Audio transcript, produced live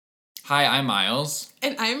Hi, I'm Miles.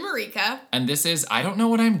 And I'm Marika. And this is I Don't Know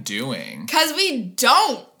What I'm Doing. 'Cause we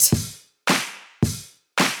don't!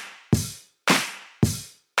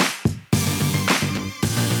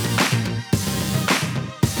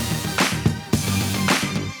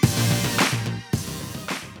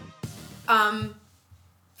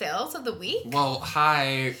 Fails of the week? Well,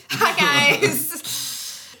 hi. Hi,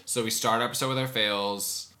 guys! So we start our episode with our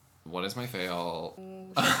fails. What is my fail?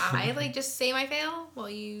 Should I, just say my fail while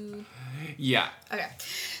you... Yeah. Okay.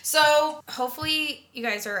 So, hopefully you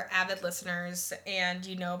guys are avid listeners and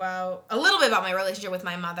you know a little bit about my relationship with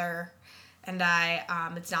my mother and I.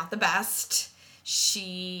 It's not the best.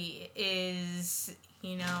 She is,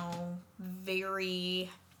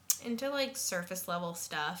 very into, surface level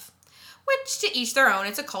stuff. Which, to each their own.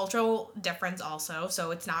 It's a cultural difference also,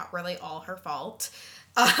 so it's not really all her fault.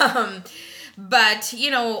 But,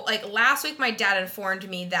 last week my dad informed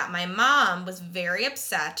me that my mom was very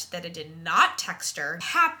upset that I did not text her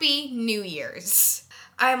Happy New Year's.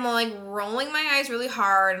 I'm, rolling my eyes really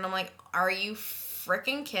hard, and I'm like, are you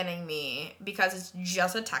freaking kidding me? Because it's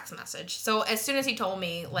just a text message. So as soon as he told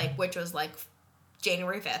me, which was,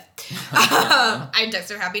 January 5th, I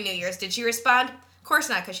texted her Happy New Year's. Did she respond? Of course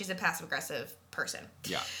not, because she's a passive-aggressive person.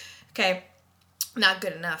 Yeah. Okay. Not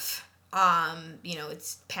good enough.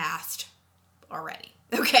 It's past already.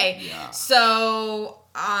 Okay. Yeah. So,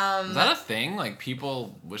 Is that a thing?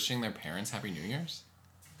 People wishing their parents Happy New Year's?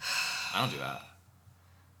 I don't do that.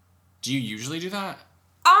 Do you usually do that?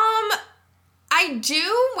 I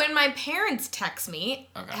do when my parents text me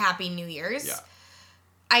Happy New Year's. Yeah.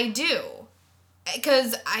 I do.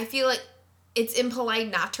 Because I feel like it's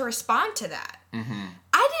impolite not to respond to that. Mm-hmm.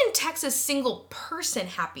 I didn't text a single person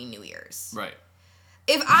Happy New Year's. Right.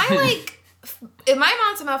 If I, if my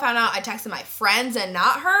mom somehow found out I texted my friends and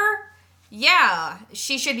not her, yeah,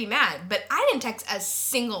 she should be mad. But I didn't text a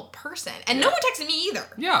single person. And no one texted me either.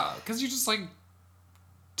 Yeah, because you just,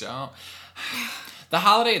 don't... The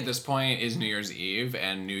holiday at this point is New Year's Eve,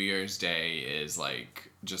 and New Year's Day is,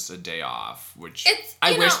 just a day off, which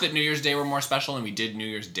I wish that New Year's Day were more special and we did New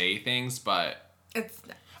Year's Day things, but... It's...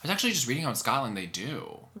 I was actually just reading how in Scotland they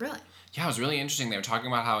do. Really? Yeah, it was really interesting. They were talking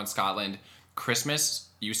about how in Scotland, Christmas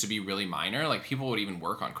used to be really minor. People would even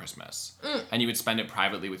work on Christmas. And you would spend it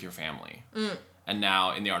privately with your family. And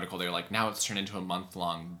now, in the article, they're now it's turned into a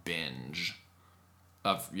month-long binge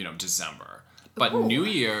of, December. But New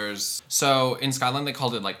Year's... So, in Scotland, they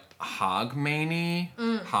called it, Hogmanay.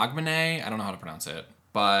 Hogmanay? I don't know how to pronounce it.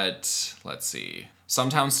 But, let's see. Some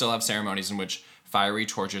towns still have ceremonies in which fiery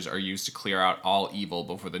torches are used to clear out all evil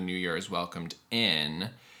before the new year is welcomed in.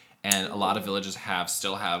 And a lot of villages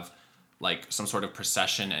still have some sort of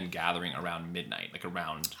procession and gathering around midnight,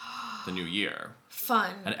 around the new year.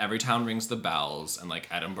 Fun. And every town rings the bells, and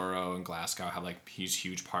Edinburgh and Glasgow have these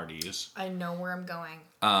huge parties. I know where I'm going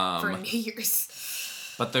for New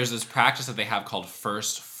Year's. But there's this practice that they have called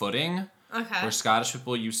first footing. Okay. Where Scottish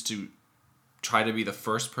people used to try to be the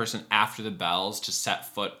first person after the bells to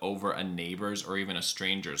set foot over a neighbor's or even a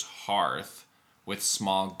stranger's hearth with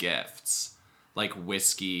small gifts, like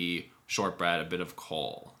whiskey, shortbread, a bit of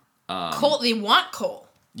coal. Coal? They want coal.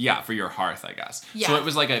 Yeah, for your hearth, I guess. Yeah. So it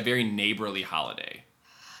was a very neighborly holiday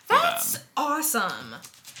for That's them. awesome.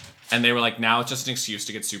 And they were now it's just an excuse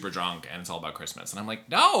to get super drunk and it's all about Christmas. And I'm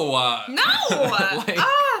no! No!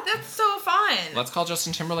 That's so fun. Let's call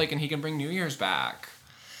Justin Timberlake and he can bring New Year's back.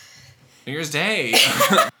 New Year's Day.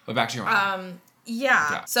 But back to your mom.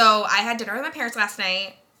 Yeah. So I had dinner with my parents last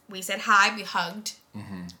night. We said hi. We hugged.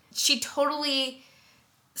 Mm-hmm. She totally,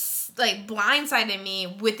 blindsided me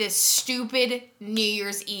with this stupid New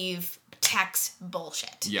Year's Eve text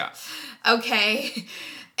bullshit. Yeah. Okay?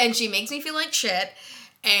 And she makes me feel like shit.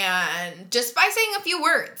 And just by saying a few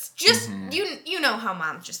words. Just, you know how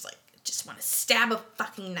moms just want to stab a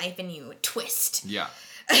fucking knife in you, twist. Yeah.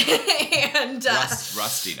 And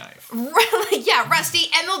rusty knife. Yeah, rusty,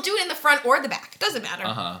 and they'll do it in the front or the back. Doesn't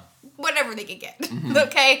matter. Whatever they can get.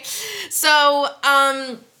 Okay. So,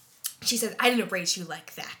 she said, "I didn't raise you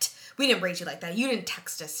like that. We didn't raise you like that. You didn't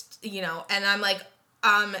text us, And I'm like,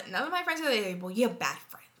 none of my friends are like, well, you have bad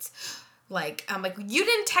friends. I'm like, you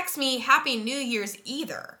didn't text me Happy New Year's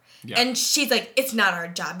either. Yeah. And she's like, it's not our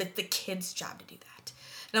job. It's the kids' job to do that.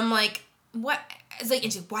 And I'm like, what? It's and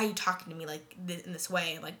she's like, why are you talking to me in this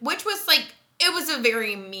way? Which was it was a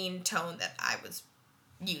very mean tone that I was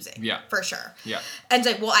using. Yeah. For sure. Yeah. And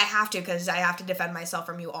it's well, I have to because I have to defend myself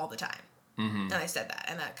from you all the time. Mm-hmm. And I said that,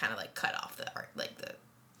 and that kind of cut off the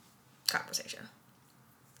conversation.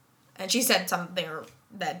 And she said something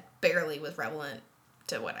that barely was relevant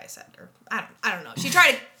to what I said, or I don't know. She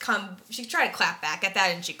tried to clap back at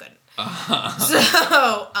that, and she couldn't. So,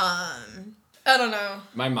 I don't know.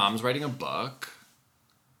 My mom's writing a book.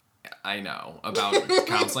 I know, about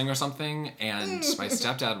counseling or something, and my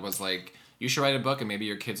stepdad was like, you should write a book and maybe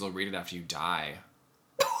your kids will read it after you die.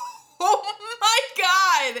 Oh my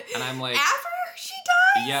God. And I'm like... After she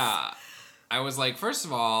dies? Yeah. I was like, first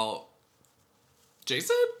of all,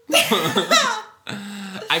 Jason?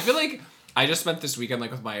 I feel like I just spent this weekend,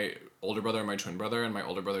 like, with my older brother and my twin brother, and my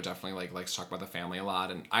older brother definitely, like, likes to talk about the family a lot,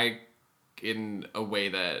 and in a way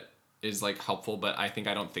that is, like, helpful, but I think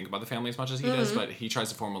I don't think about the family as much as he does, but he tries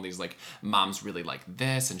to form all these, like, mom's really like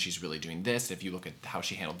this, and she's really doing this, and if you look at how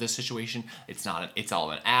she handled this situation, it's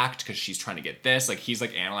all an act, because she's trying to get this, like, he's,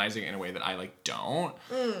 like, analyzing it in a way that I, like, don't,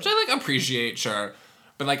 which I, like, appreciate, sure,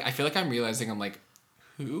 but, like, I feel like I'm realizing, I'm like,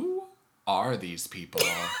 who are these people?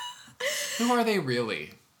 Who are they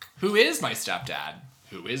really? Who is my stepdad?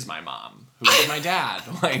 Who is my mom? Who is my dad?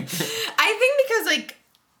 Like, I think because, like,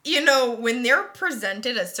 you know, when they're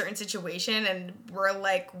presented a certain situation and we're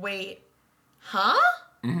like, wait, huh?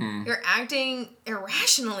 Mm-hmm. You're acting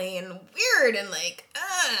irrationally and weird and like,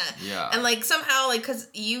 yeah. And like somehow, like, because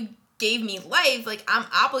you gave me life, like, I'm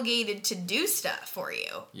obligated to do stuff for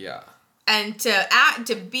you. Yeah. And to act,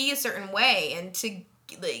 to be a certain way and to,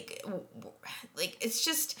 like, it's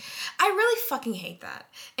just, I really fucking hate that.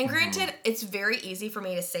 And granted, it's very easy for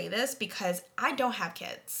me to say this because I don't have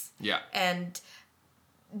kids. Yeah. And,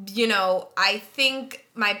 you know, I think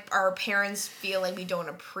our parents feel like we don't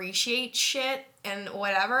appreciate shit and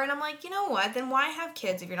whatever. And I'm like, you know what? Then why have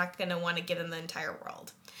kids if you're not going to want to get in the entire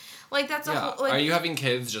world? Like, that's a whole... Like, are you having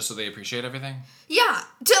kids just so they appreciate everything? Yeah.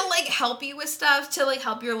 To, like, help you with stuff. To, like,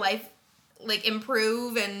 help your life, like,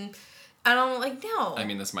 improve. And I don't, like, no. I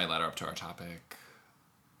mean, this might ladder up to our topic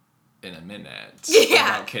in a minute.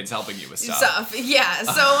 Yeah. About kids helping you with stuff. Yeah.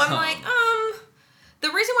 So I'm like, the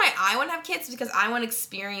reason why I want to have kids is because I want to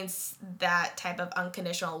experience that type of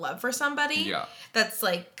unconditional love for somebody. Yeah. That's,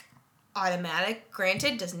 like, automatic.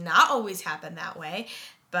 Granted, does not always happen that way.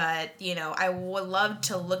 But, you know, I would love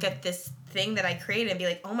to look at this thing that I created and be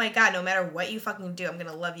like, oh my God, no matter what you fucking do, I'm going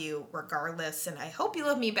to love you regardless. And I hope you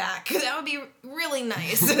love me back. That would be really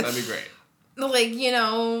nice. That'd be great. Like, you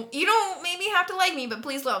know, you don't maybe have to like me, but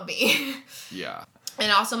please love me. Yeah.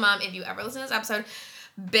 And also, Mom, if you ever listen to this episode,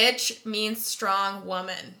 bitch means strong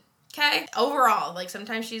woman. Okay? Overall, like,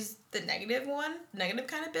 sometimes she's the negative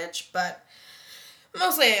kind of bitch, but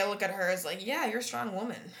mostly I look at her as like, yeah, you're a strong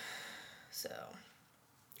woman. So,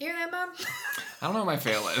 you hear that, Mom? I don't know what my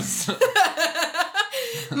fail is.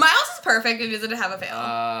 Miles is perfect and doesn't have a fail.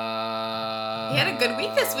 He had a good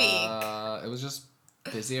week this week. It was just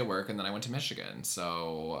busy at work, and then I went to Michigan,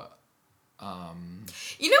 so...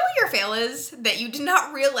 You know what your fail is? That you did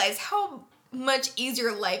not realize how much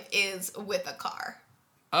easier life is with a car.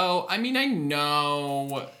 Oh, I mean, I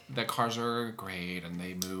know that cars are great, and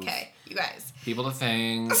they move... Okay, you guys. People to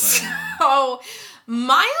things, and... So,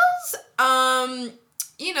 Miles,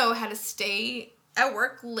 you know, had to stay at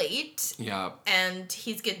work late. Yeah. And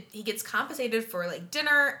he gets compensated for, like,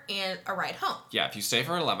 dinner and a ride home. Yeah, if you stay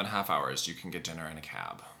for 11.5 hours, you can get dinner and a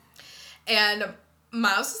cab. And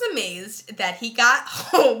Miles was amazed that he got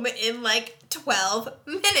home in, like, 12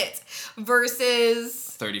 minutes versus...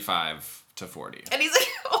 35 to 40. And he's like,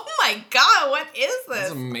 oh my God, what is this? It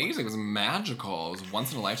was amazing. It was magical. It was a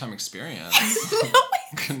once-in-a-lifetime experience. No,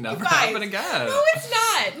 Could never happen again. No, it's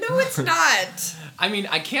not. No, it's not. I mean,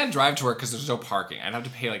 I can't drive to work because there's no parking. I'd have to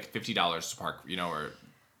pay like $50 to park, you know, or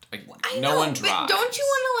like no one drives. But don't you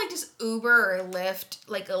want to like just Uber or Lyft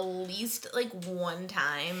like at least like one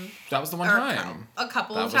time? That was the one time. A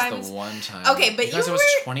couple of times. That was the one time. Okay, but because it was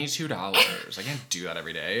 $22. I can't do that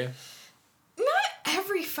every day. Not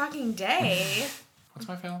every fucking day. What's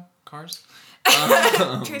my fail? Cars?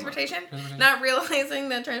 Transportation? Not realizing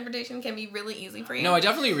that transportation can be really easy for you? No, I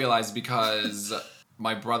definitely realized because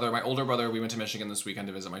my older brother, we went to Michigan this weekend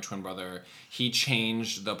to visit my twin brother. He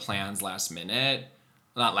changed the plans last minute.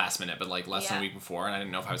 Not last minute, but like less than a week before. And I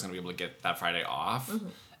didn't know if I was going to be able to get that Friday off. Mm-hmm.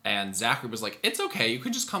 And Zachary was like, it's okay. You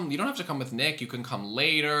can just come. You don't have to come with Nick. You can come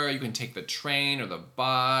later. You can take the train or the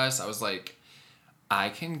bus. I was like, I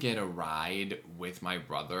can get a ride with my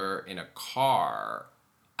brother in a car.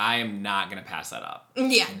 I am not going to pass that up.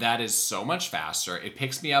 Yeah. That is so much faster. It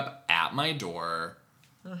picks me up at my door.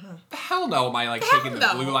 Mm-hmm. Hell no, am I like taking the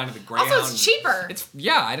blue line to the Greyhound? Also, it's cheaper.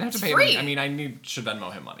 I didn't have to pay free. I mean, should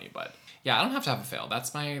Venmo him money, but yeah, I don't have to have a fail.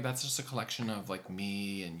 That's just a collection of like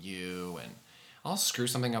me and you, and I'll screw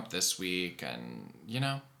something up this week, and you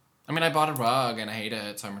know, I mean, I bought a rug and I hate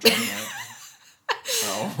it, so I'm returning it.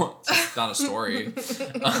 Oh, it's not a story.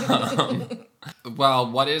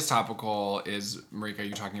 Well, what is topical is, Marika,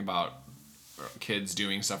 you're talking about kids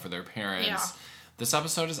doing stuff for their parents. Yeah. This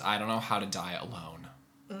episode is I don't know how to die alone.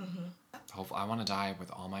 Mm-hmm. Hopefully, I want to die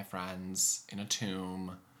with all my friends in a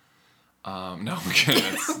tomb. No, I'm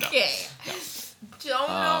kidding. Okay. No. Don't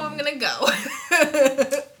know I'm gonna go.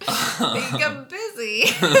 Think I'm busy.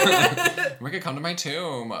 Marika, come to my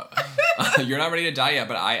tomb. You're not ready to die yet,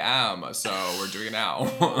 but I am. So we're doing it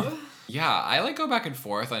now. Yeah, I like go back and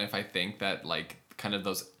forth on if I think that like kind of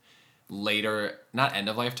those later, not end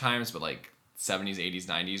of life times, but like 70s, 80s,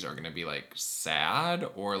 90s are gonna be like sad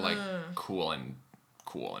or like cool and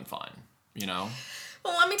fun, you know?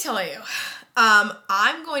 Well, let me tell you.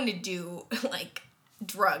 I'm going to do like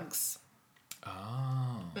drugs.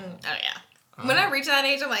 Oh. Oh yeah. When I reach that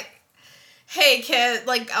age, I'm like, hey kid,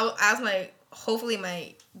 like I'll ask hopefully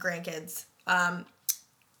my grandkids,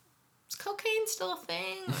 is cocaine still a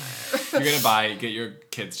thing? You're gonna get your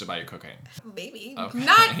kids to buy you cocaine. Maybe. Okay.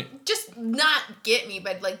 Not get me,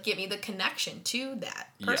 but like get me the connection to that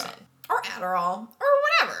person. Yeah. Or Adderall. Or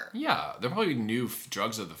whatever. Yeah, they're probably new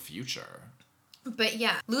drugs of the future. But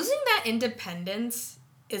yeah, losing that independence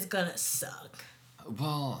is gonna suck.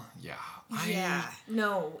 Well, yeah.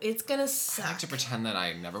 No, it's gonna suck. I like to pretend that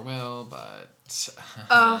I never will, but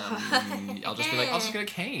I'll just be like, I'll just get a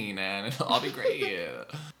cane and I'll be great.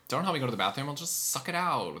 Don't help me go to the bathroom. I'll just suck it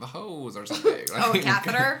out with a hose or something. Oh, a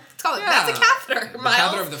catheter? It's called that's a catheter, The Miles.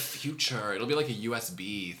 catheter of the future. It'll be like a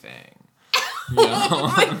USB thing. You know?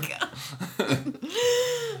 Oh my god.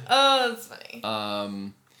 Oh, that's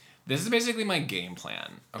funny. This is basically my game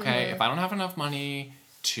plan. Okay, if I don't have enough money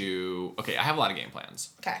to, I have a lot of game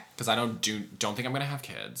plans. Okay. Because I don't think I'm gonna have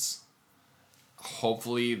kids.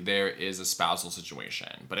 Hopefully there is a spousal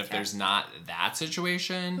situation, but if there's not that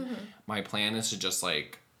situation, my plan is to just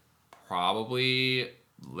like probably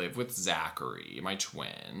live with Zachary, my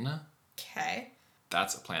twin. Okay.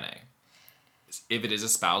 That's plan A. If it is a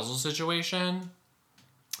spousal situation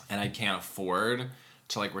and I can't afford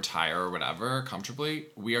to like retire or whatever comfortably,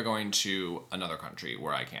 we are going to another country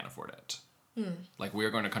where I can't afford it. Like we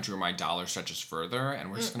are going to a country where my dollar stretches further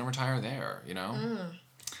and we're just going to retire there, you know?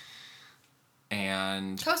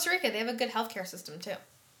 And Costa Rica, they have a good healthcare system too.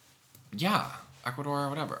 yeah, Ecuador or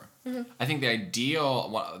whatever. I think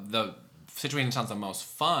the situation that sounds the most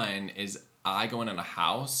fun is I go in a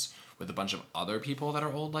house with a bunch of other people that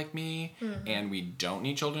are old like me, and we don't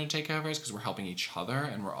need children to take care of us because we're helping each other,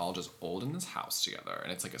 and we're all just old in this house together.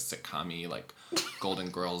 And it's like a sitcom-y, like Golden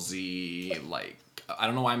Girls-y, like, I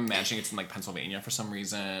don't know why I'm imagining it's in like Pennsylvania for some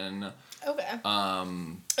reason. Okay. I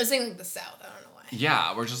was thinking like the South. I don't know why.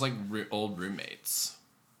 Yeah, we're just like old roommates.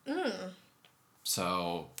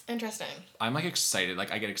 So Interesting. I'm like excited.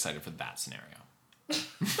 Like I get excited for that scenario.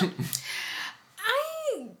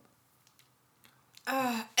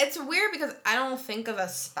 It's weird because I don't think of a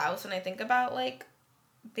spouse when I think about like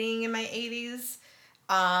being in my 80s.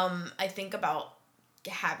 I think about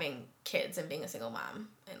having kids and being a single mom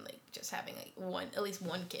and like just having like at least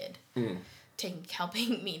one kid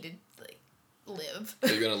helping me to like live. Are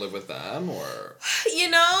you gonna live with them or? You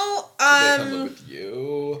know, Do they come live with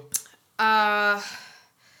you? I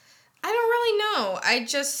don't really know. I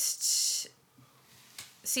just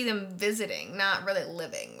see them visiting, not really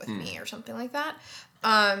living with me or something like that.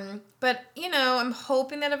 But, you know, I'm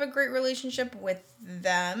hoping that I have a great relationship with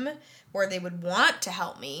them where they would want to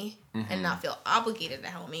help me and not feel obligated to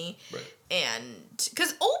help me. Right. And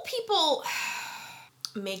because old people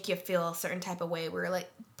make you feel a certain type of way where you're like,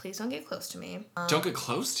 please don't get close to me. Don't get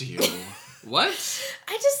close to you. What?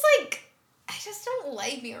 I just don't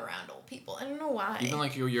like being around old people. I don't know why. Even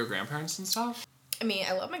like your grandparents and stuff? I mean,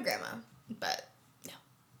 I love my grandma, but no.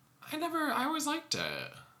 I always liked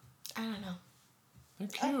it. I don't know. They're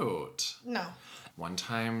cute. No. One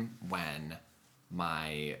time when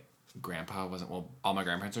my grandpa all my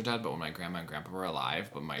grandparents are dead, but when my grandma and grandpa were alive,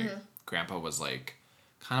 but my grandpa was like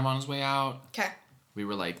kind of on his way out. Okay. We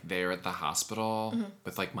were like there at the hospital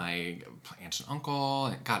with like my aunt and uncle.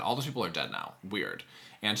 And God, all those people are dead now. Weird.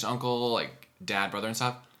 Aunt and uncle, like dad, brother and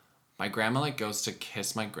stuff. My grandma like goes to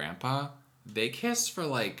kiss my grandpa. They kiss for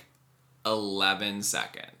like 11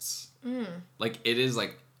 seconds. Like it is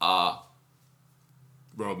like a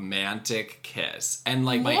romantic kiss. And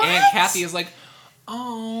like my Aunt Kathy is like,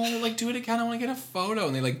 oh, like do it again. I want to get a photo.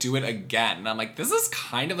 And they like do it again. And I'm like, this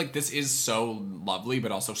is so lovely,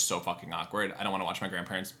 but also so fucking awkward. I don't want to watch my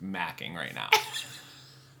grandparents macking right now.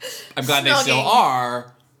 I'm glad they still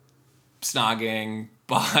are snogging,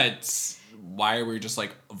 but why are we just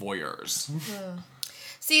like voyeurs?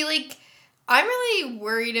 See, like, I'm really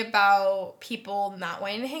worried about people not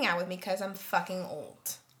wanting to hang out with me because I'm fucking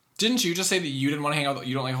old. Didn't you just say that you didn't want to hang out?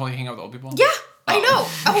 You don't like hang out with old people? Yeah, I know.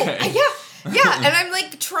 Okay. Yeah. And I'm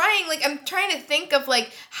like I'm trying to think of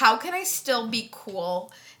like, how can I still be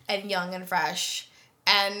cool and young and fresh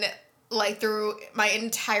and like through my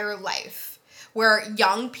entire life where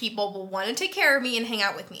young people will want to take care of me and hang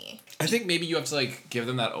out with me. I think maybe you have to like give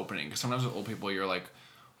them that opening, because sometimes with old people you're like,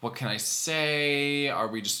 what can I say? Are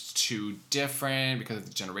we just too different because it's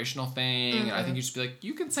a generational thing? Mm-hmm. And I think you just be like,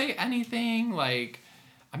 you can say anything, like,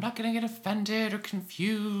 I'm not gonna get offended or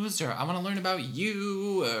confused, or I want to learn about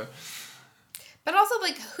you, or... But also,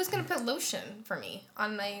 like, who's gonna put lotion for me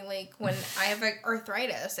on my, like, when I have like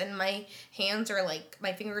arthritis and my hands are like,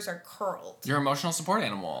 my fingers are curled? Your emotional support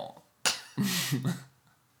animal.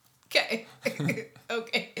 Okay.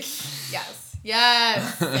 Okay. Yes.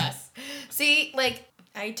 See, like,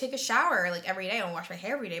 I take a shower like every day. I don't wash my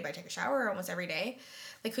hair every day, but I take a shower almost every day.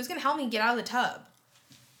 Like, who's gonna help me get out of the tub?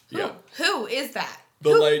 Who is that?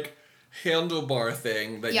 Like handlebar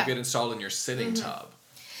thing that you get installed in your sitting tub.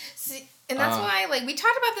 See, and that's why, like, we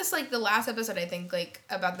talked about this, like, the last episode, I think, like,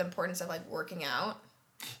 about the importance of, like, working out.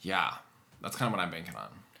 Yeah. That's kind of what I'm banking on.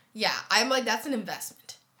 Yeah. I'm like, that's an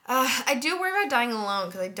investment. I do worry about dying alone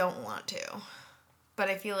because I don't want to. But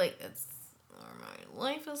I feel like it's where my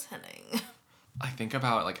life is heading. I think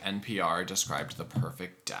about, like, NPR described the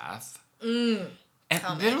perfect death. And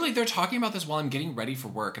literally, they're talking about this while I'm getting ready for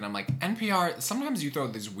work. And I'm like, NPR, sometimes you throw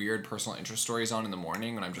these weird personal interest stories on in the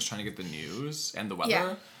morning when I'm just trying to get the news and the weather.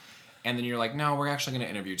 Yeah. And then you're like, no, we're actually going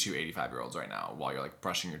to interview 2 85-year-olds right now while you're, like,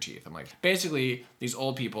 brushing your teeth. I'm like, basically, these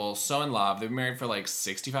old people, so in love, they've been married for, like,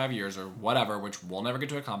 65 years or whatever, which we'll never get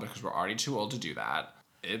to accomplish because we're already too old to do that.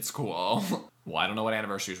 It's cool. Well, I don't know what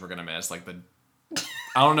anniversaries we're going to miss. Like,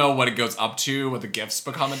 I don't know what it goes up to, what the gifts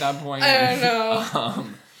become at that point. I don't know.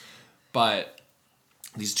 But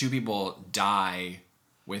these 2 people die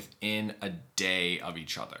within a day of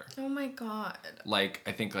each other. Oh, my God. Like,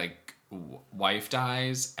 I think, like, wife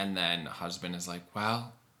dies, and then husband is like,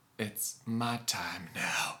 well, it's my time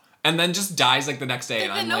now, and then just dies like the next day.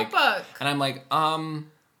 And I'm Notebook. Like,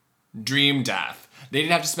 dream death. They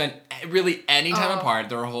didn't have to spend really any time apart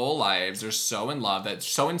their whole lives. They're so in love, that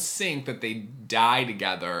so in sync that they die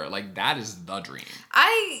together. Like, that is the dream.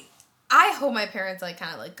 I hope my parents like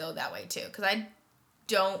kind of like go that way too, because I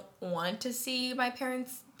don't want to see my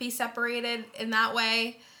parents be separated in that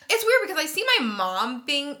way. It's weird because I see my mom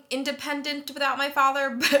being independent without my father,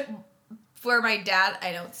 but for my dad,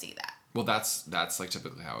 I don't see that. Well, that's like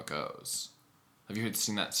typically how it goes. Have you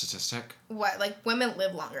seen that statistic? What? Like, women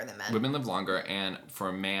live longer than men. Women live longer, and for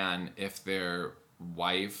a man, if their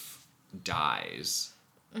wife dies,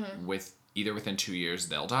 either within 2 years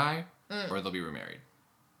they'll die, or they'll be remarried.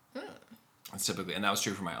 That's typically, and that was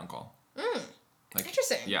true for my uncle. Like,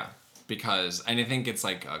 interesting. Yeah, because, and I think it's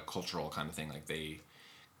like a cultural kind of thing. Like, they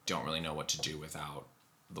don't really know what to do without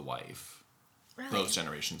the wife. Really? Those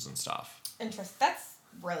generations and stuff. Interesting. That's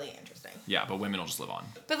really interesting. Yeah, but women will just live on.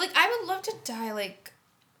 But, like, I would love to die, like,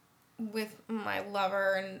 with my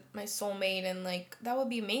lover and my soulmate, and, like, that would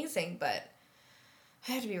be amazing, but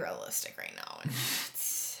I have to be realistic right now. And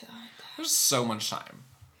there's so much time,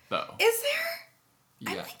 though. Is there? Yeah.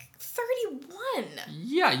 I'm, like, 31.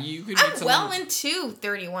 Yeah, you could meet someone... I'm well into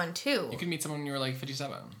 31, too. You could meet someone when you were, like,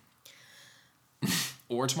 57.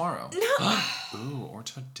 Or tomorrow. No. Ooh, or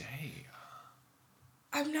today.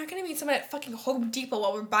 I'm not going to meet someone at fucking Home Depot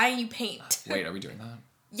while we're buying you paint. Wait, are we doing that?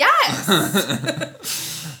 Yes!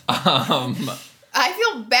 I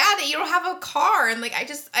feel bad that you don't have a car, and, like, I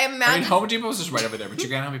imagine... I mean, Home Depot is just right over there, but you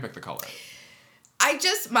can't help me pick the color.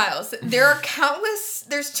 Miles, there are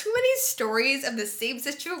there's too many stories of the same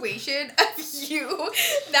situation of you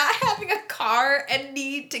not having a car and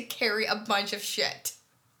need to carry a bunch of shit.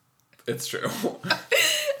 It's true.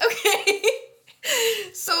 Okay.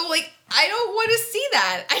 So, like, I don't want to see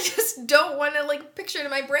that. I just don't want to, like, picture it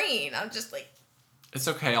in my brain. I'm just, like... It's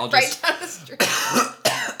okay, I'll right just... down the street.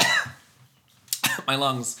 My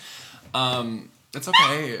lungs. It's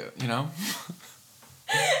okay, you know?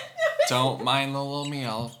 Don't mind the little me.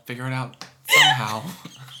 I'll figure it out somehow.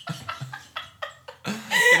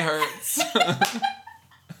 It hurts. No,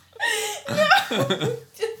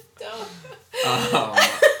 just don't.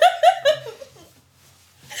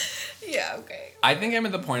 Yeah, okay. I think I'm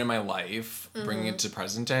at the point in my life, bringing it to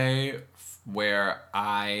present day, where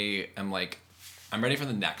I am like, I'm ready for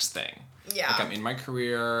the next thing. Yeah. Like, I'm in my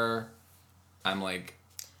career. I'm like,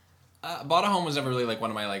 bought a home was never really like one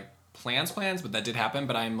of my like plans, but that did happen.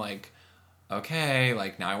 But I'm like, okay,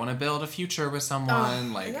 like now I want to build a future with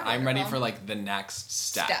someone. I'm ready for like the next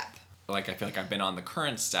step. like I feel like I've been on the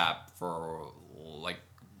current step for like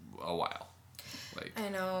a while. Like I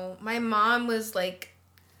know. My mom was like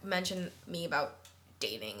mentioned me about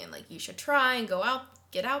dating and like you should try and go out,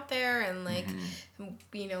 get out there, and like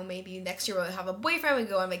you know, maybe next year we'll have a boyfriend, we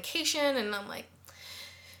go on vacation. And I'm like,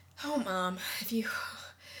 oh Mom, if you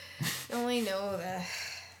only know that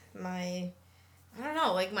I don't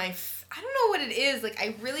know, like I don't know what it is, like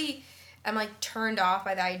I really am like turned off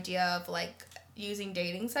by the idea of like using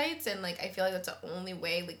dating sites, and like I feel like that's the only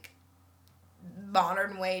way, like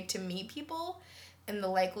modern way to meet people, and the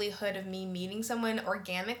likelihood of me meeting someone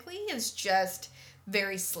organically is just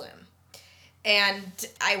very slim. And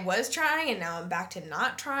I was trying, and now I'm back to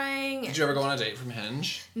not trying. Did you ever go on a date from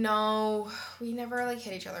Hinge? No, we never like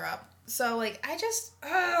hit each other up. So like I don't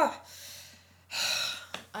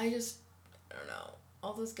know.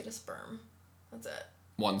 I'll just get a sperm. That's it.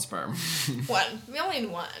 One sperm. One. We only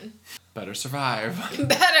need one. Better survive.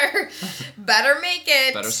 Better make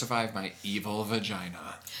it. Better survive my evil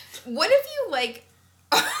vagina. What if you like...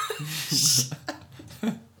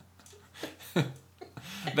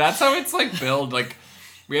 That's how it's like billed. Like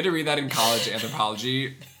we had to read that in college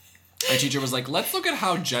anthropology. Our teacher was like, let's look at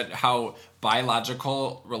how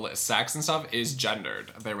biological sex and stuff is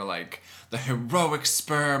gendered. They were like, the heroic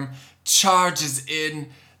sperm charges in,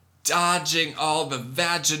 dodging all the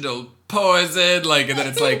vaginal poison, like, and then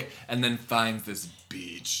it's like, and then finds this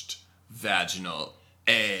beached vaginal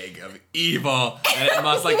egg of evil, and it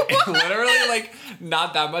must like literally like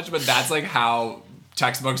not that much, but that's like how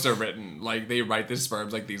textbooks are written. Like they write the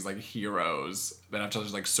sperms like these like heroes that have to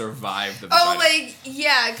just like survive the vagina. Oh, like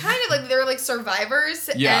yeah, kind of like they're like survivors,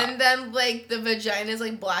 and then like the vagina is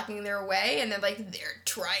like blocking their way, and then like they're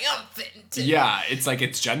triumphant. Yeah, it's like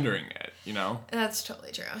it's gendering it, you know. That's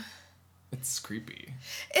totally true. It's creepy.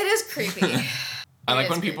 It is creepy. I like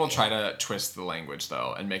when people try to twist the language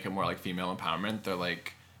though and make it more like female empowerment. They're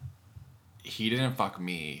like, he didn't fuck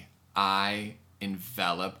me, I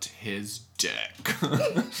enveloped his dick.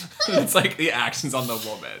 It's like the actions on the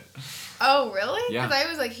woman. Oh, really? Yeah. Because I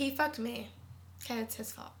was like, he fucked me. Okay, it's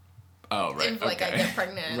his fault. Oh, right. If like I get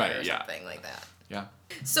pregnant right, or yeah. something like that. Yeah.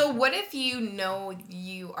 So what if you know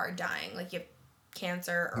you are dying? Like you have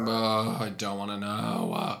cancer or... Oh, I don't want to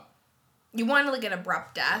know. You want like an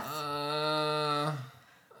abrupt death? I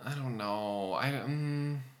don't know.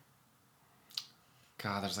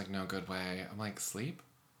 God, there's like no good way. I'm like, sleep?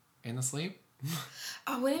 In the sleep?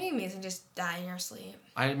 Oh, wouldn't it be amazing just die in your sleep?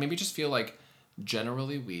 I maybe just feel like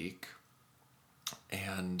generally weak,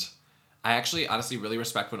 and I actually honestly really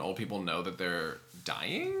respect when old people know that they're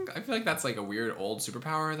dying. I feel like that's like a weird old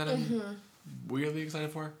superpower that I'm weirdly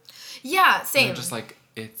excited for. Yeah, same. And they're just like,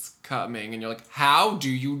 it's coming, and you're like, how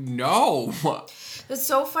do you know? It's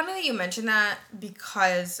so funny that you mentioned that,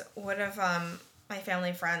 because one of my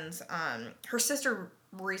family friends, her sister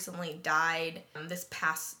recently died this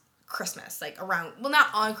past Christmas, like around, well, not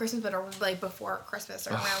on Christmas, but like before Christmas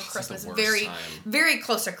or around Christmas, like very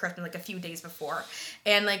close to Christmas, like a few days before.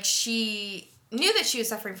 And like she knew that she was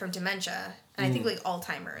suffering from dementia, and I think like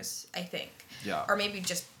Alzheimer's, I think. Yeah. Or maybe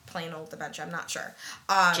just plain old dementia, I'm not sure.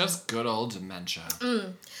 Just good old dementia.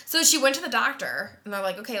 So she went to the doctor, and they're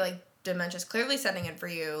like, okay, like dementia's clearly setting in for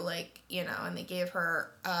you, like, you know, and they gave her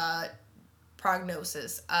a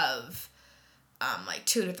prognosis of like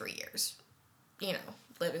 2 to 3 years, you know,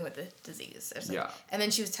 living with the disease or something. Yeah. And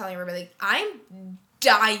then she was telling everybody, like, I'm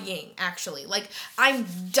dying, actually. Like, I'm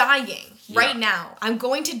dying right now. I'm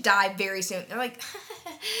going to die very soon. They're like,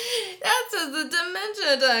 that's just the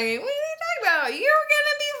dementia dying. What are you talking about? You're going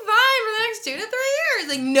to be fine for the next 2 to 3 years.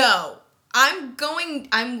 Like, no. I'm dying.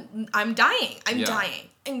 I'm dying.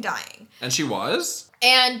 I'm dying. And she was?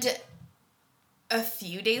 And a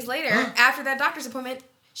few days later, after that doctor's appointment,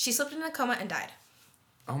 she slipped into a coma and died.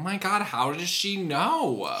 Oh my God, how does she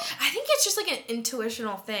know? I think it's just like an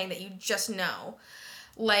intuitional thing that you just know.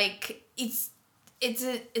 Like, it's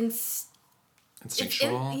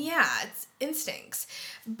instinctual? It's instincts.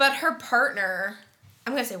 But her partner,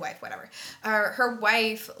 I'm going to say wife, whatever. Her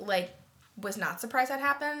wife, like, was not surprised that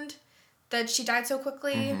happened, that she died so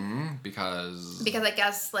quickly. Mm-hmm, because I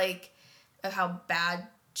guess, like, of how bad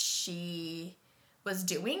she was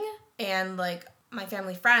doing. And, like, my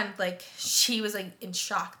family friend, like, she was, like, in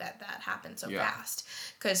shock that happened so fast.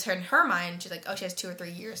 Because in her mind, she's like, oh, she has 2 or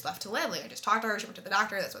 3 years left to live. Like, I just talked to her. She went to the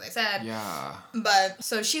doctor. That's what they said. Yeah. But,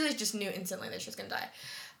 so she, like, just knew instantly that she was going to die.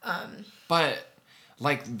 But,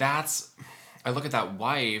 like, I look at that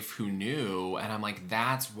wife who knew, and I'm like,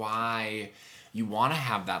 that's why you want to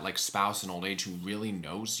have that, like, spouse in old age who really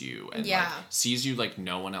knows you and, like, sees you like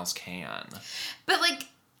no one else can. But, like,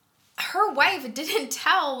 her wife didn't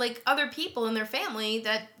tell, like, other people in their family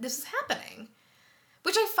that this is happening.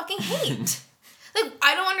 Which I fucking hate. Like,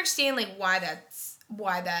 I don't understand, like, why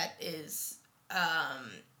that is,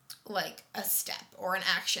 like, a step or an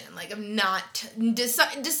action. Like, of not,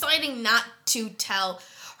 deciding not to tell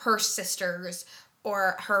her sisters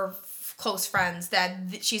or her close friends that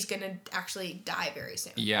she's gonna actually die very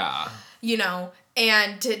soon. Yeah. You know?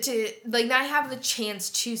 And to like, not have the chance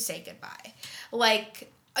to say goodbye.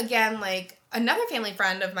 Like, again, like, another family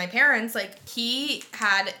friend of my parents, like, he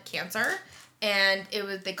had cancer. And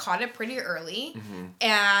they caught it pretty early. Mm-hmm.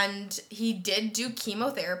 And he did do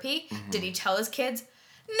chemotherapy. Mm-hmm. Did he tell his kids?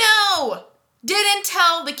 No! Didn't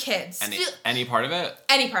tell the kids. Any part of it?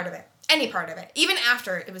 Any part of it. Any part of it. Even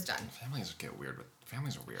after it was done. Families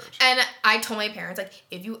are weird. And I told my parents, like,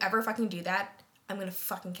 if you ever fucking do that, I'm gonna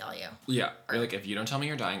fucking kill you. Yeah. You're like, if you don't tell me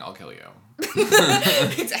you're dying, I'll kill you.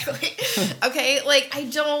 Exactly. Okay, like, I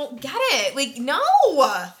don't get it. Like,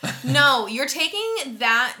 no, you're taking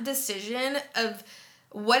that decision of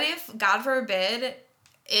what if, God forbid,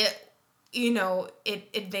 it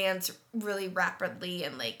advanced really rapidly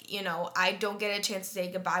and, like, I don't get a chance to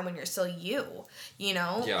say goodbye when you're still you,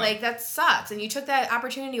 Yeah. Like, that sucks. And you took that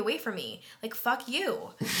opportunity away from me. Like, fuck you.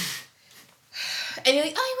 And you're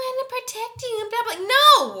like, oh, I want to protect you. And blah, blah.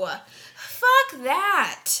 No! Fuck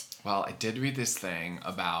that. Well, I did read this thing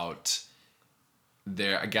about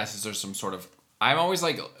I guess there's some sort of, I'm always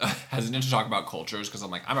like hesitant to talk about cultures because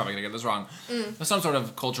I'm like, I'm probably going to get this wrong. There's some sort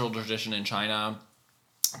of cultural tradition in China,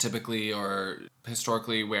 typically or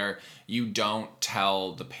historically, where you don't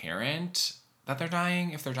tell the parent that they're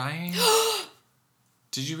dying if they're dying.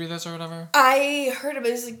 Did you read this or whatever? I heard of it.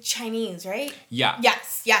 It's like Chinese, right? Yeah.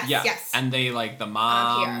 Yes. And they, like, the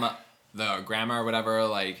mom, the grandma or whatever,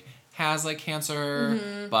 like, has, like,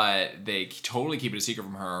 cancer, but they totally keep it a secret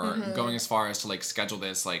from her, going as far as to, like, schedule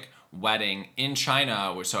this, like, wedding in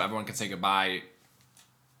China so everyone can say goodbye,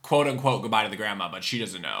 quote unquote goodbye to the grandma, but she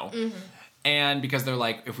doesn't know. And because they're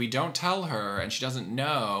like, if we don't tell her and she doesn't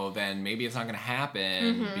know, then maybe it's not going to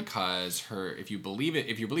happen because if you believe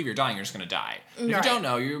you're dying, you're just going to die. If you don't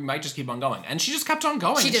know, you might just keep on going. And she just kept on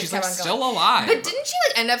going. She's like still alive. But didn't she,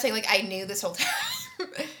 like, end up saying, like, I knew this whole time?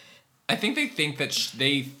 I think they think that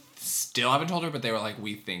they still haven't told her, but they were like,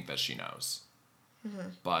 we think that she knows.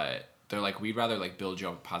 But they're like, we'd rather, like, build you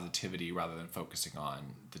up with positivity rather than focusing on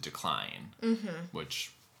the decline,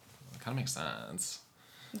 which kind of makes sense.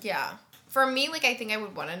 Yeah. For me, like, I think I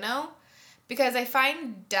would want to know because I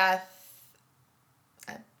find death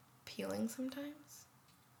appealing sometimes.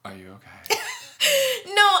 Are you okay?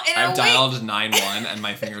 No, and I've dialed 911 and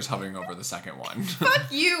my finger's hovering over the second one. Fuck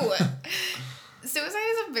you. Suicide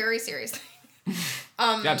is a very serious thing.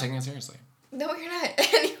 Yeah, I'm taking it seriously. No, you're not.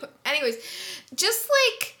 Anyways, just,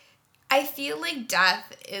 like, I feel like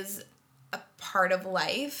death is a part of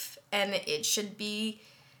life and it should be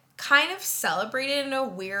kind of celebrated in a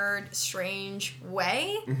weird, strange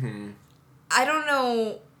way. I don't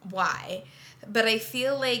know why, but I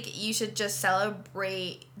feel like you should just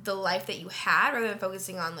celebrate the life that you had rather than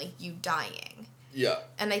focusing on, like, you dying. Yeah.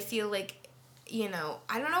 And I feel like,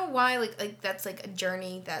 I don't know why, like that's, like, a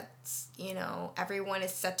journey that's, everyone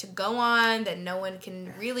is set to go on, that no one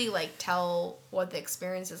can really, like, tell what the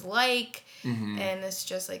experience is like. And it's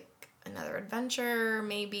just, like, another adventure,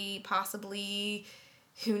 maybe, possibly.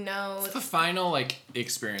 Who knows? It's the final, like,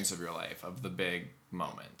 experience of your life, of the big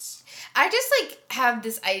moments. I just, like, have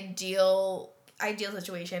this ideal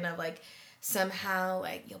situation of, like, somehow,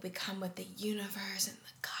 like, you'll become with the universe and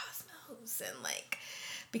the cosmos and, like,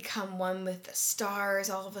 become one with the stars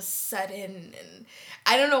all of a sudden. And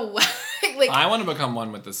I don't know why. Like, I want to become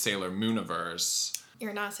one with the Sailor Mooniverse.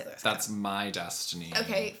 You're not Sailor Moon. That's my destiny.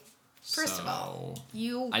 Okay. First of all,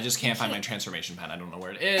 I just can't find my transformation pen. I don't know where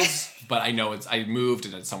it is, but I know I moved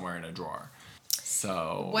and it's somewhere in a drawer.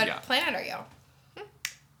 So, what planet are you?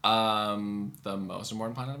 The most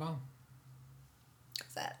important planet of all.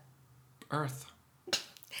 What's that? Earth.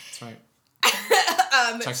 That's right.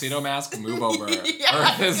 Tuxedo mask, move over.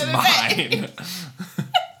 Earth is mine.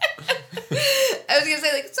 I was gonna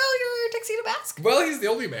say, like, so you're Tuxedo Mask? Well, he's the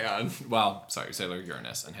only man. Well, sorry, Sailor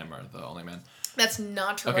Uranus and him are the only men. That's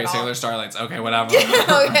not true. Okay, at all. Sailor Starlight's. Okay, whatever.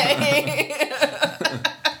 Okay.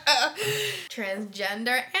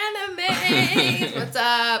 Transgender anime. What's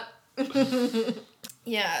up?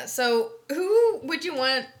 Yeah, so who would you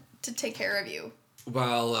want to take care of you?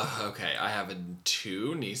 Well, okay, I have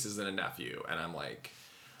 2 nieces and a nephew, and I'm like,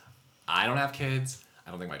 I don't have kids. I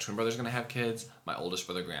don't think my twin brother's gonna have kids. My oldest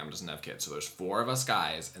brother, Graham, doesn't have kids. So there's 4 of us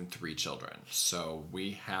guys and 3 children. So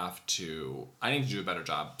I need to do a better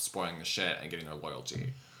job spoiling the shit and getting their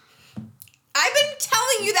loyalty. I've been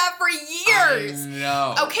telling you that for years. I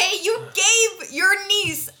know. Okay, you gave your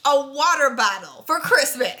niece a water bottle for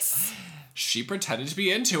Christmas. She pretended to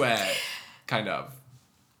be into it. Kind of.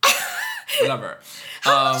 Whatever.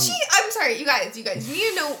 How old is she? I'm sorry, you guys, you need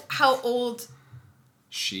to know how old.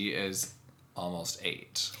 She is almost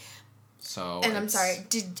 8. So. And I'm sorry,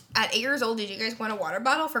 at 8 years old, did you guys want a water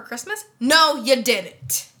bottle for Christmas? No, you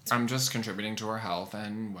didn't. I'm just contributing to her health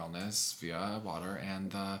and wellness via water,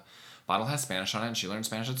 and the bottle has Spanish on it, and she learned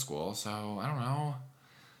Spanish at school, so I don't know.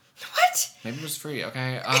 What? Maybe it was free.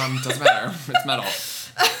 Okay. Doesn't matter. It's metal.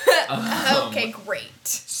 Okay, great.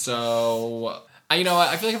 So, you know what?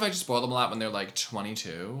 I feel like if I just spoil them a lot when they're like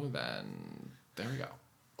 22, then there we go.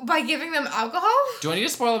 By giving them alcohol? Do I need to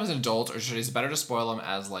spoil them as an adult, or is it better to spoil them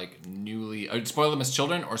as like spoil them as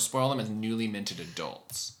children, or spoil them as newly minted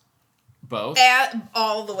adults? Both?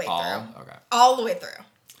 All the way through. Okay. All the way through.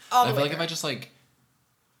 I feel like if I just like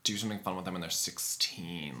do something fun with them when they're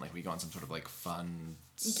 16, like we go on some sort of like fun,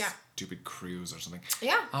 stupid cruise or something.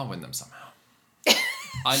 Yeah. I'll win them somehow.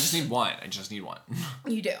 I just need one.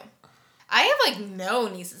 You do. I have like no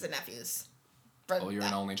nieces and nephews. You're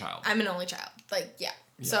an only child. I'm an only child. Like, yeah.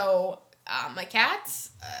 So, my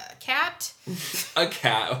cat's a cat. A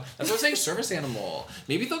cat. That's what I'm saying, service animal.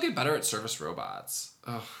 Maybe they'll get better at service robots.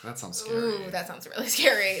 Oh, that sounds scary. Ooh, that sounds really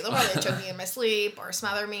scary. They'll probably choke me in my sleep or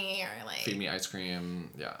smother me or like... Feed me ice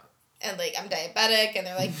cream. Yeah. And like, I'm diabetic and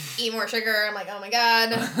they're like, eat more sugar. I'm like, oh my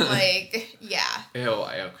God. Like, yeah. Ew,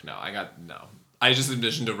 no. I just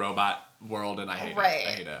envisioned a robot world and I hate it. I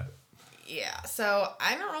hate it. Yeah, so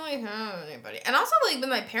I don't really have anybody. And also, like, with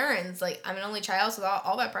my parents, like, I'm an only child, so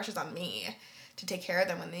all that pressure's on me to take care of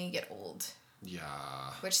them when they get old. Yeah.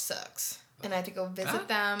 Which sucks. And I have to go visit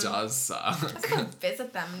them. Does suck. I have to go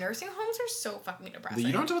visit them. Nursing homes are so fucking depressing.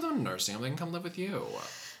 You don't have to put them in nursing home. They can come live with you.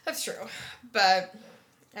 That's true. But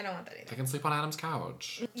I don't want that either. They can sleep on Adam's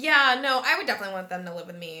couch. Yeah, no, I would definitely want them to live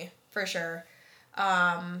with me. For sure.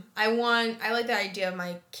 I like the idea of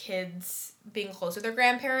my kids being close to their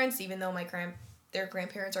grandparents, even though their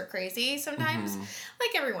grandparents are crazy sometimes,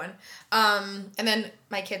 like everyone. And then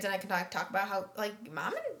my kids and I can talk about how, like,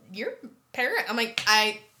 Mom and your parent, I'm like,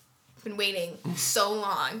 I've been waiting so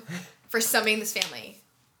long for somebody in this family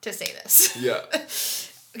to say this. Yeah.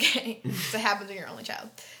 Okay. So it happens when you're only child.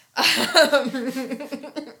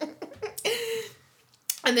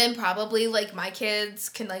 And then probably, like, my kids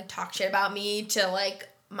can, like, talk shit about me to, like,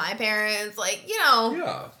 my parents. Like, you know.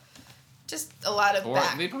 Yeah. Just a lot of Or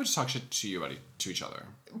they probably just talk shit to you, to each other.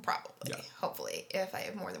 Probably. Yeah. Hopefully, if I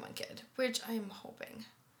have more than one kid. Which I'm hoping.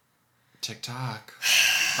 Tick-tock.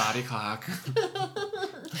 Body clock.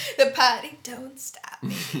 The party don't stop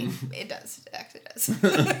me. It does. It actually does.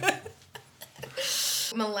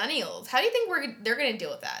 Millennials. How do you think they're going to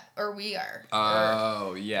deal with that? Or we are?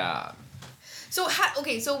 Oh, yeah. So,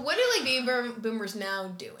 so what do, like, baby boomers now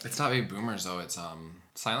do? It's not baby boomers, though. It's,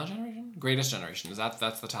 silent generation? Greatest generation.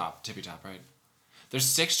 That's the top, tippy top, right? There's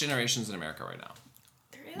 6 generations in America right now.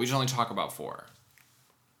 There is? We should only talk about 4.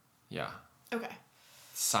 Yeah. Okay.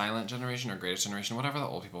 Silent generation or greatest generation, whatever the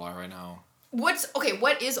old people are right now. What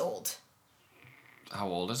is old? How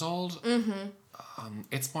old is old? Mm-hmm.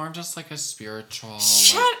 It's more just like a spiritual.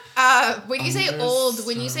 Shut up! When you say old,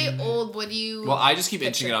 what do you? Well, I just keep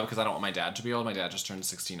inching it up because I don't want my dad to be old. My dad just turned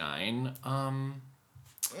 69 on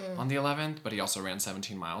the 11th, but he also ran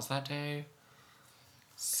 17 miles that day.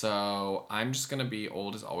 So I'm just gonna be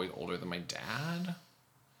old is always older than my dad.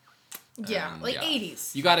 Yeah, like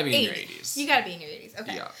 80s. You gotta be in your 80s. You gotta be in your 80s.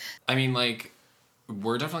 Okay. Yeah, I mean, like,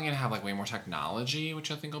 we're definitely gonna have like way more technology,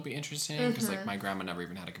 which I think will be interesting because like my grandma never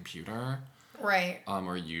even had a computer. Right.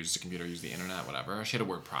 Or used a computer, used the internet, whatever. She had a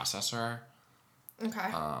word processor. Okay.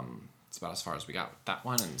 It's about as far as we got with that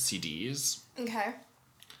one, and CDs. Okay.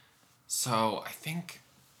 So I think,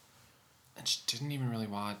 and she didn't even really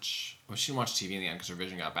watch. Well, she didn't watch TV in the end because her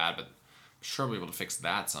vision got bad, but I'm sure we'll be able to fix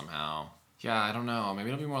that somehow. Yeah, I don't know. Maybe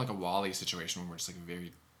it'll be more like a WALL-E situation where we're just like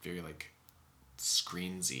very, very like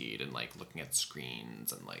screen-zied and like looking at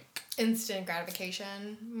screens and like instant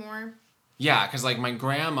gratification more. Yeah, because like my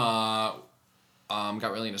grandma.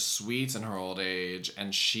 Got really into sweets in her old age,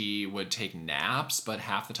 and she would take naps, but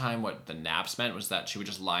half the time what the naps meant was that she would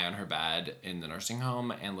just lie on her bed in the nursing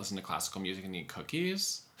home and listen to classical music and eat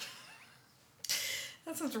cookies.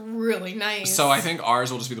 That sounds really nice. So I think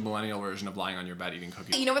ours will just be the millennial version of lying on your bed eating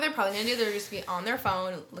cookies. You know what they're probably going to do? They're just be on their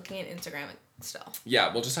phone looking at Instagram still.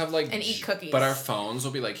 Yeah, we'll just have like... And eat cookies. But our phones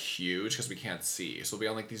will be like huge because we can't see. So we'll be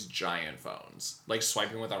on like these giant phones. Like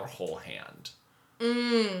swiping with our whole hand.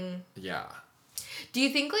 Yeah. Do you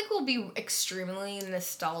think, like, we'll be extremely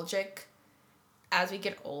nostalgic as we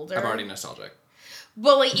get older? I'm already nostalgic.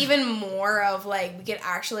 But, like, even more of, like, we could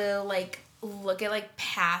actually, like, look at, like,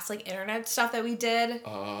 past, like, internet stuff that we did.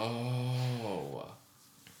 Oh.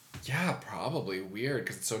 Yeah, probably. Weird,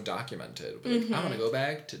 because it's so documented. But, like, I want to go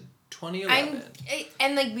back to 2011.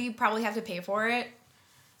 And, like, we probably have to pay for it.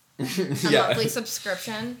 A monthly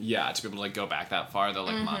subscription. Yeah, to be able to, like, go back that far, they'll,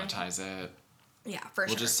 like, monetize it. Yeah, for sure.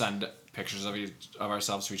 We'll just send pictures of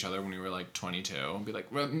ourselves to each other when we were, like, 22 and be like,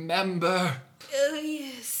 remember. Oh,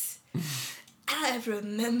 yes. I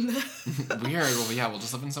remember. Weird. Well, yeah, we'll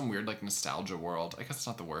just live in some weird, like, nostalgia world. I guess it's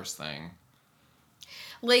not the worst thing.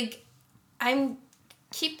 Like,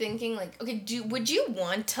 keep thinking, like, okay, would you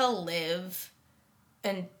want to live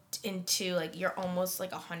into, like, you're almost,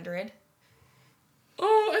 like, 100?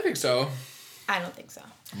 Oh, I think so. I don't think so.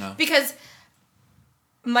 No. Because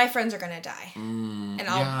my friends are gonna die. And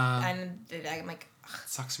I'm like, ugh. It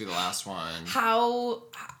sucks to be the last one. How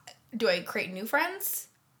do I create new friends?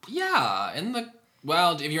 Yeah,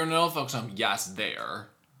 if you're in an old folks home, yes, there.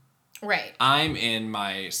 Right. I'm in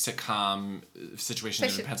my sitcom situation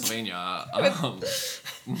in Pennsylvania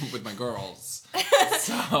with my girls.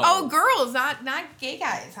 So Oh, girls, not gay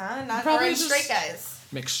guys, huh? Not probably straight guys.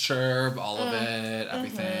 Mixture of all of it,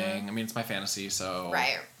 everything. I mean, it's my fantasy, so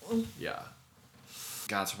Right. Yeah.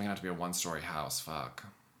 God, it's probably gonna have to be a 1-story house. Fuck.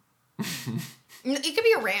 It could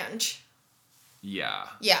be a ranch. Yeah.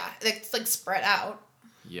 Yeah, it's like spread out.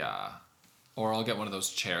 Yeah. Or I'll get one of those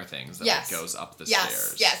chair things that like, goes up the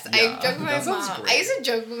stairs. Yes, yeah. I joke with my mom. Great. I used to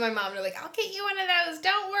joke with my mom. They're like, I'll get you one of those.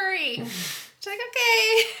 Don't worry. She's like,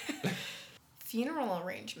 okay. Funeral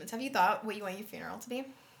arrangements. Have you thought what you want your funeral to be?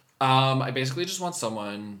 I basically just want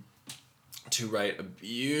someone to write a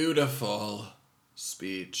beautiful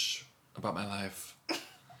speech about my life.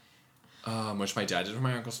 Which my dad did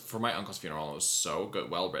for my uncle's funeral. It was so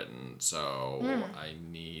good, well written. So I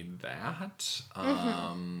need that.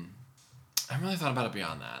 I haven't really thought about it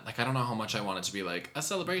beyond that. Like, I don't know how much I want it to be like a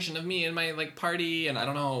celebration of me and my like party, and I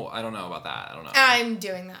don't know about that. I don't know. I'm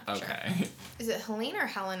doing that. Okay. Sure. Is it Helene or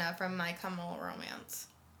Helena from My Chemical Romance?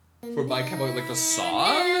 For My Chemical, like the song?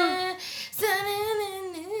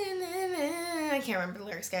 I can't remember the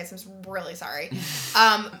lyrics, guys. I'm really sorry.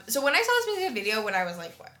 So when I saw this music video when I was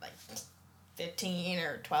like 15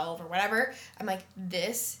 or 12 or whatever, I'm like,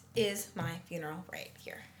 this is my funeral right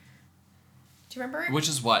here. Do you remember it? Which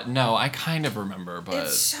is what? No, I kind of remember, but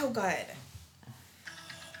It's so good.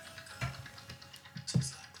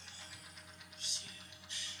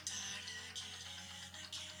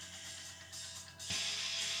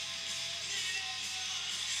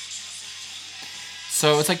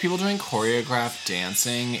 So it's like people doing choreographed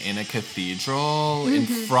dancing in a cathedral in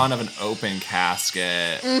front of an open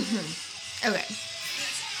casket. Okay.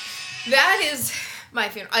 That is my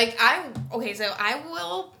funeral. Like, so I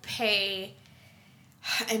will pay,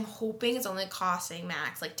 I'm hoping it's only costing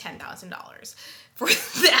max like $10,000 for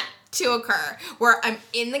that to occur, where I'm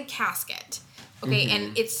in the casket. Okay,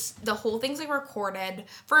 and it's, the whole thing's like recorded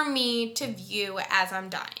for me to view as I'm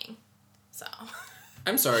dying. So.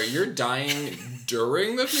 I'm sorry, you're dying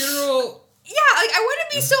during the funeral? Yeah, like, I wouldn't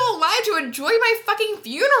be still alive to enjoy my fucking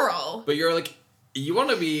funeral. But you're like, you want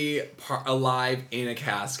to be alive in a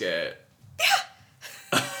casket. Yeah.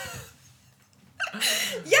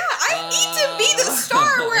 Yeah, I need to be the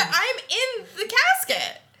star where I'm in the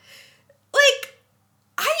casket. Like,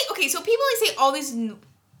 okay, so people like say all these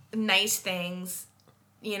nice things,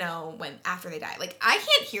 you know, when after they die. Like, I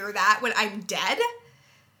can't hear that when I'm dead.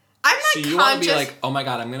 I'm not conscious. So you want to be like, oh my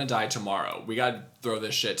God, I'm going to die tomorrow. We got to throw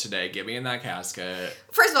this shit today. Get me in that casket.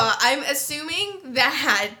 First of all, I'm assuming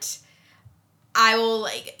that I will,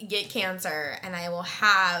 like, get cancer and I will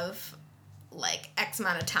have, like, X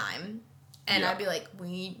amount of time. And I'd be like,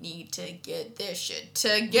 we need to get this shit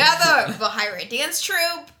together. We'll hire a dance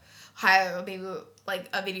troupe, hire maybe, like,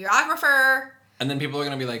 a videographer. And then people are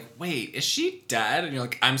going to be like, wait, is she dead? And you're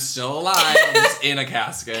like, I'm still alive. I'm just in a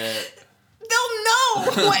casket. They'll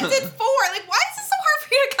know what's it for. Like, why is this so hard for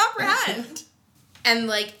you to comprehend? And,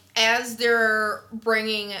 like, as they're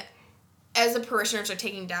as the parishioners are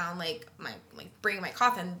taking down, bringing my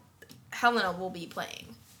coffin, Helena will be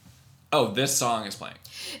playing. Oh, this song is playing.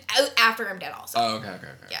 After I'm dead also. Oh, okay.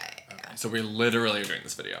 Yeah. So we're literally doing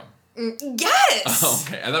this video. Yes! Oh,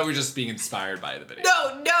 okay. I thought we were just being inspired by the video.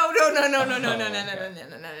 No.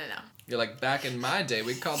 You're like, back in my day,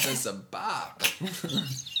 we called this a bop.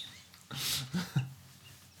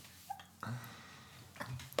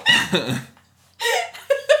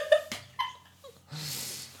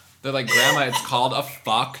 They're like, Grandma, it's called a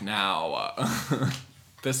fuck now.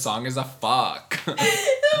 This song is a fuck. Oh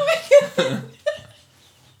my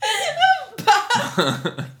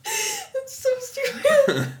God. That's so stupid.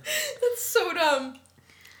 That's so dumb.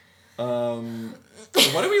 So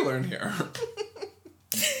what did we learn here?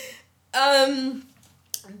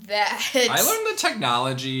 That I learned that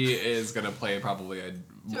technology is gonna play probably an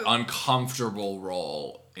uncomfortable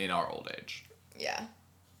role in our old age. Yeah.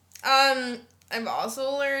 I've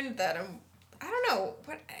also learned that I don't know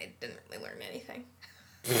what I didn't really learn anything.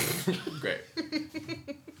 Great.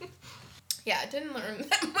 Yeah, I didn't learn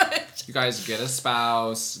that much. You guys get a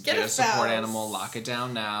spouse, get a support animal, lock it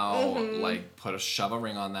down now, like shove a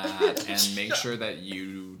ring on that, and make sure that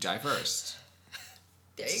you die first.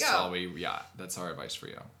 There you go. That's our advice for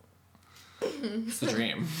you. It's the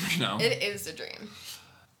dream, you know? It is the dream.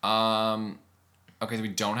 Okay, so we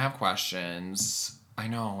don't have questions. I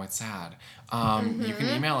know, it's sad. You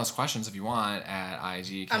can email us questions if you want at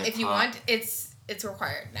IDK. If you want, it's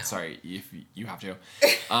required now. Sorry, if you have to.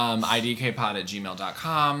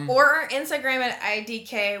 idkpod@gmail.com. Or Instagram at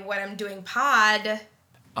IDK what I'm doing pod.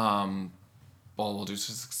 Well, we'll do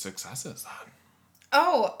successes then.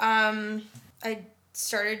 Oh, I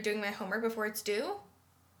started doing my homework before it's due.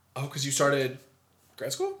 Oh, because you started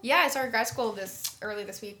grad school? Yeah, I started grad school early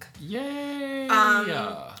this week. Yay!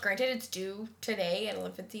 Granted, it's due today at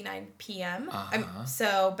 11:59 p.m.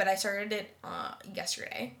 But I started it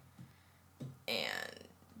yesterday,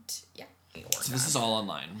 and yeah. So this is all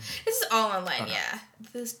online. This is all online. Okay. Yeah.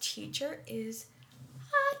 This teacher is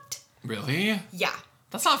hot. Really? Yeah.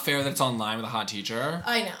 That's not fair that it's online with a hot teacher.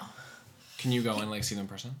 I know. Can you go and see them in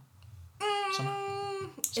person?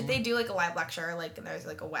 If they do a live lecture, and there's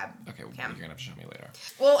a web cam. You're gonna have to show me later.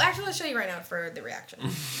 Well, actually, I'll show you right now for the reaction.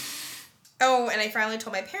 Oh, and I finally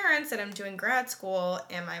told my parents that I'm doing grad school,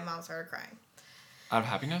 and my mom started crying. Out of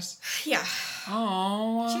happiness? Yeah.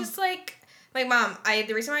 Oh. She's like, Mom,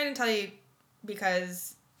 the reason why I didn't tell you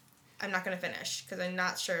because I'm not gonna finish because I'm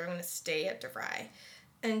not sure I'm gonna stay at DeVry,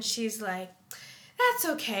 and she's like, that's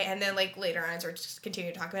okay. And then later on, as we're just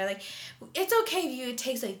continuing to talk about it, it's okay if it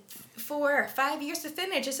takes 4 or 5 years to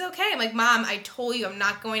finish. It's okay. I'm like, Mom, I told you I'm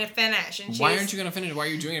not going to finish. And why aren't you going to finish? Why are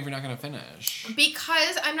you doing it if you're not going to finish?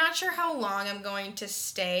 Because I'm not sure how long I'm going to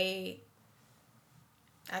stay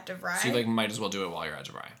at DeVry. So you might as well do it while you're at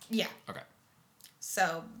DeVry. Yeah. Okay.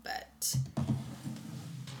 So, but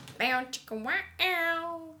I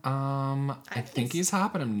think he's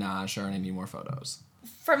hot, but I'm not sure, and I need more photos.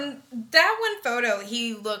 From that one photo,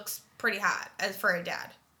 he looks pretty hot as for a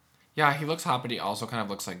dad. Yeah, he looks hot, but he also kind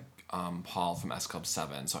of looks like Paul from S Club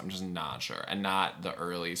 7, so I'm just not sure. And not the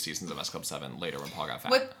early seasons of S Club 7, later when Paul got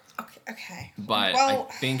fat. Okay. But I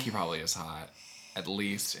think he probably is hot, at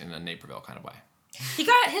least in a Naperville kind of way. He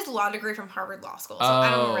got his law degree from Harvard Law School, so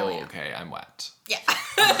I don't really know. Okay, I'm wet. Yeah.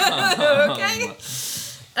 Okay.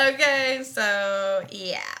 Okay, so,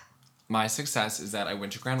 yeah. My success is that I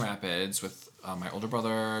went to Grand Rapids with my older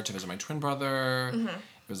brother to visit my twin brother. Mm-hmm.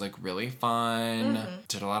 It was really fun. Mm-hmm.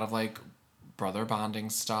 Did a lot of brother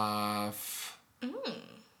bonding stuff. Mm.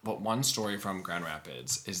 But one story from Grand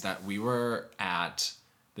Rapids is that we were at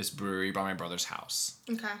this brewery by my brother's house.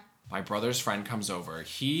 Okay. My brother's friend comes over.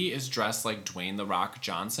 He is dressed like Dwayne "The Rock"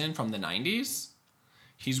 Johnson from the 90s.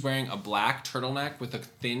 He's wearing a black turtleneck with a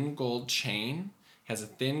thin gold chain. He has a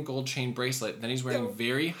thin gold chain bracelet. Then he's wearing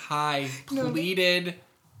very high pleated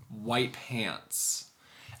white pants.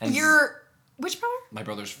 And which brother? My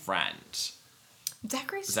brother's friend.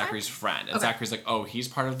 Zachary's friend. And Zachary's like, oh, he's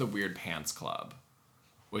part of the Weird Pants Club,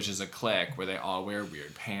 which is a clique where they all wear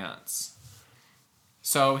weird pants.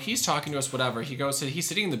 So he's talking to us, whatever. He's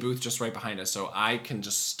sitting in the booth just right behind us, so I'm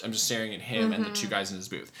just staring at him and the two guys in his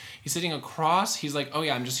booth. He's sitting across, he's like, oh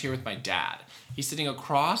yeah, I'm just here with my dad. He's sitting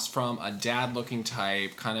across from a dad-looking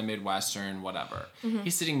type, kind of Midwestern, whatever. Mm-hmm.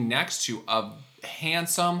 He's sitting next to a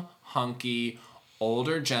handsome, hunky,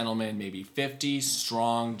 older gentleman, maybe 50,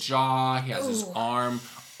 strong jaw. He has his arm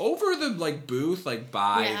over the booth,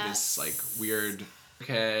 by this weird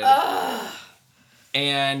kid. Ugh.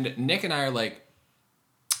 And Nick and I are like,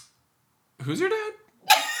 who's your dad?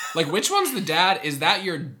 Which one's the dad? Is that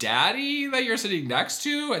your daddy that you're sitting next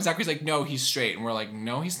to? And Zachary's like, no, he's straight. And we're like,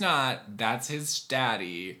 no, he's not. That's his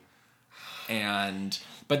daddy.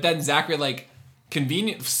 But then Zachary,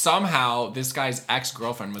 convenient, somehow this guy's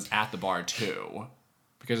ex-girlfriend was at the bar too.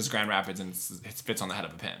 Because it's Grand Rapids and it fits on the head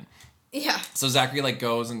of a pin. Yeah. So Zachary,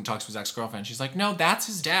 goes and talks to his ex-girlfriend. She's like, no, that's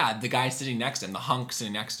his dad. The guy sitting next to him. The hunk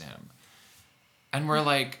sitting next to him. And we're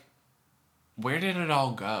like, where did it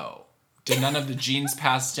all go? Did none of the genes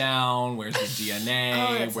pass down? Where's the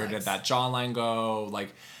DNA? Where did that jawline go?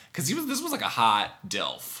 Because this was a hot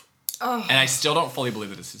DILF. Oh. And I still don't fully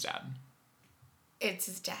believe that it's his dad. It's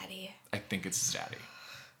his daddy. I think it's his daddy.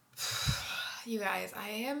 You guys, I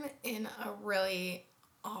am in a really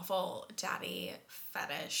awful daddy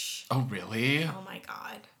fetish. Oh, really? Oh, my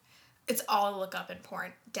God. It's all I look up in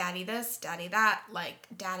porn. Daddy this, daddy that, like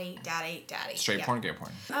daddy. Straight porn, gay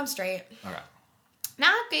porn? I'm straight. Okay.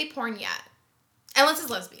 Not gay porn yet. Unless it's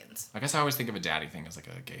lesbians. I guess I always think of a daddy thing as like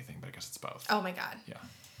a gay thing, but I guess it's both. Oh my god. Yeah.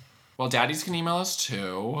 Well, daddies can email us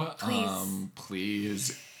too. Please.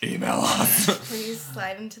 Please email us. Please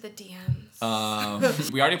slide into the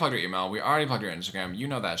DMs. We already plugged your email. We already plugged your Instagram. You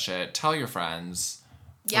know that shit. Tell your friends.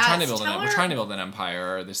 Yes, we're trying to build an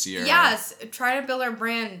empire this year. Yes, trying to build our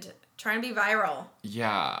brand. Trying to be viral.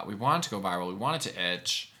 Yeah, we want it to go viral. We want it to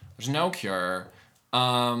itch. There's no cure.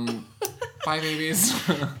 Bye, babies.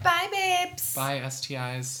 Bye, babes. Bye,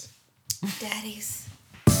 STIs. Daddies.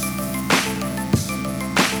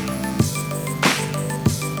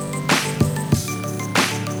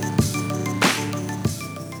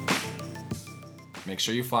 Make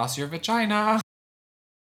sure you floss your vagina.